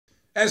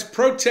As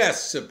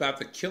protests about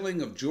the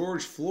killing of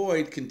George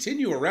Floyd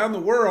continue around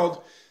the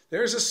world,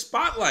 there's a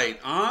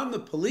spotlight on the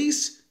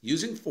police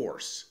using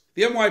force.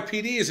 The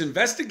NYPD is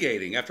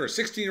investigating after a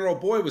 16-year-old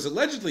boy was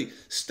allegedly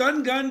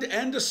stun-gunned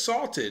and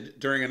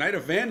assaulted during a night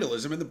of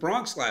vandalism in the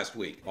Bronx last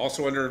week.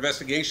 Also under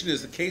investigation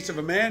is the case of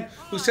a man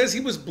who says he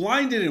was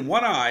blinded in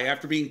one eye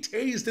after being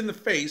tased in the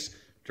face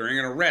during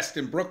an arrest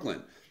in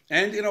Brooklyn.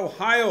 And in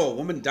Ohio, a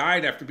woman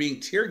died after being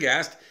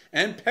tear-gassed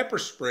and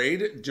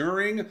pepper-sprayed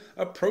during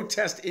a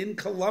protest in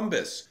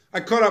Columbus.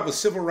 I caught up with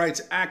civil rights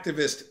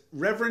activist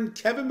Reverend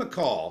Kevin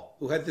McCall,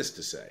 who had this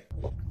to say.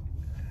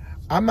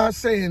 I'm not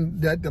saying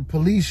that the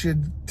police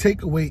should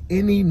take away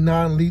any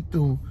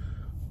non-lethal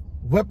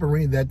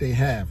weaponry that they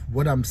have.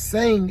 What I'm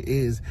saying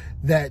is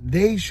that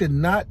they should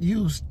not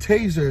use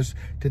tasers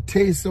to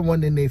tase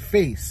someone in their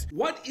face.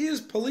 What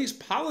is police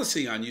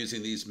policy on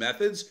using these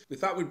methods? We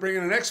thought we'd bring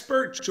in an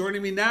expert.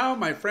 Joining me now,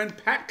 my friend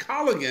Pat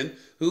Colligan,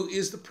 who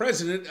is the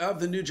president of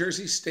the New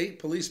Jersey State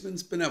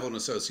Policemen's Benevolent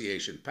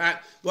Association.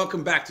 Pat,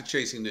 welcome back to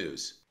Chasing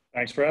News.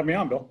 Thanks for having me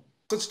on, Bill.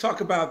 Let's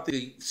talk about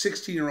the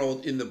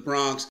 16-year-old in the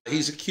Bronx.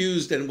 He's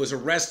accused and was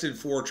arrested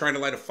for trying to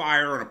light a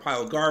fire on a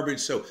pile of garbage,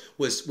 so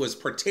was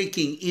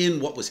partaking in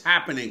what was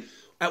happening.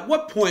 At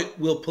what point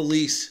will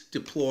police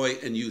deploy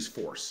and use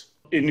force?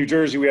 In New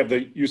Jersey, we have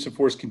the use of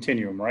force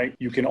continuum, right?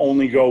 You can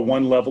only go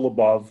one level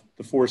above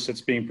the force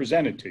that's being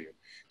presented to you.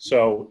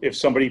 So if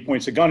somebody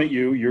points a gun at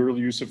you, your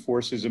use of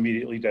force is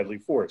immediately deadly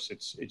force.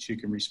 It's you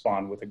can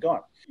respond with a gun.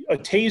 A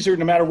taser,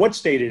 no matter what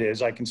state it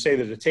is, I can say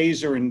that a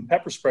taser and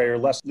pepper spray are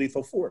less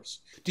lethal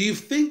force. Do you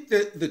think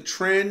that the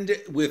trend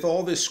with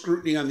all this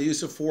scrutiny on the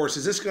use of force,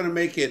 is this going to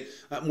make it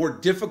more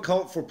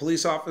difficult for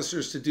police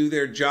officers to do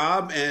their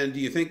job? And do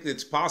you think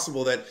it's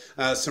possible that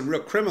some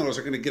real criminals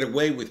are going to get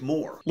away with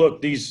more?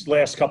 Look, these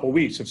last couple of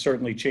weeks have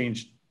certainly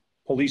changed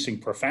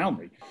policing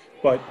profoundly.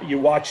 But you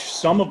watch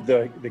some of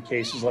the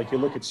cases, like you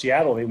look at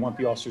Seattle, they want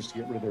the officers to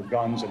get rid of their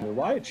guns and their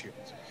riot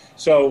shields.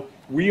 So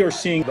we are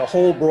seeing the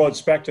whole broad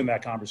spectrum of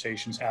that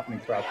conversation is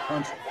happening throughout the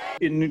country.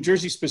 In New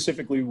Jersey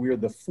specifically, we are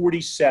the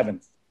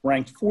 47th,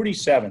 ranked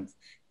 47th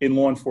in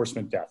law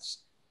enforcement deaths.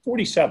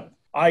 47th.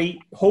 I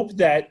hope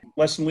that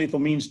less than lethal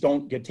means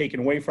don't get taken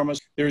away from us.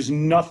 There's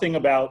nothing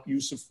about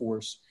use of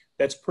force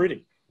that's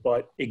pretty,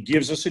 but it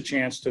gives us a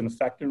chance to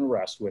effect an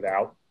arrest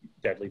without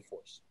deadly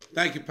force.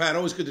 Thank you, Pat.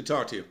 Always good to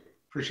talk to you.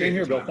 Appreciate it. Same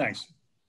here, Bill. Thanks.